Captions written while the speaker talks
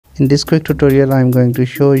In this quick tutorial, I'm going to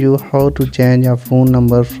show you how to change your phone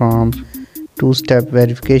number from two-step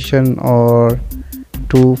verification or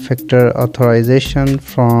two-factor authorization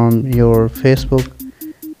from your Facebook.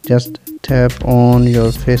 Just tap on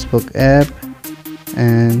your Facebook app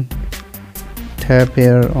and tap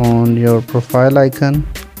here on your profile icon,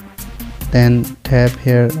 then tap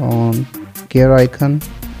here on gear icon,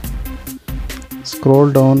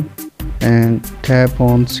 scroll down and tap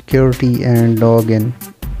on security and login.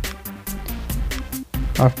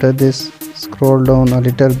 After this, scroll down a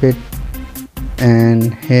little bit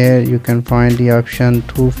and here you can find the option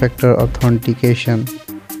two-factor authentication.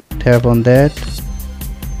 Tap on that,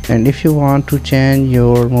 and if you want to change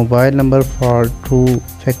your mobile number for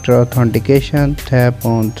two-factor authentication, tap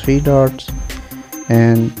on three dots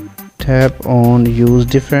and tap on use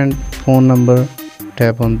different phone number.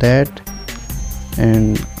 Tap on that,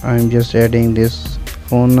 and I'm just adding this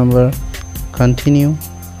phone number. Continue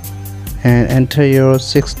and enter your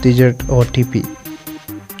 6-digit OTP.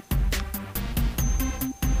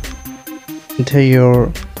 Enter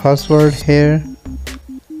your password here.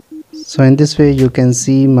 So in this way you can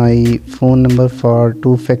see my phone number for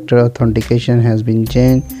two-factor authentication has been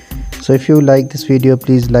changed. So if you like this video,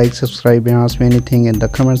 please like, subscribe and ask me anything in the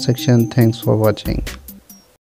comment section. Thanks for watching.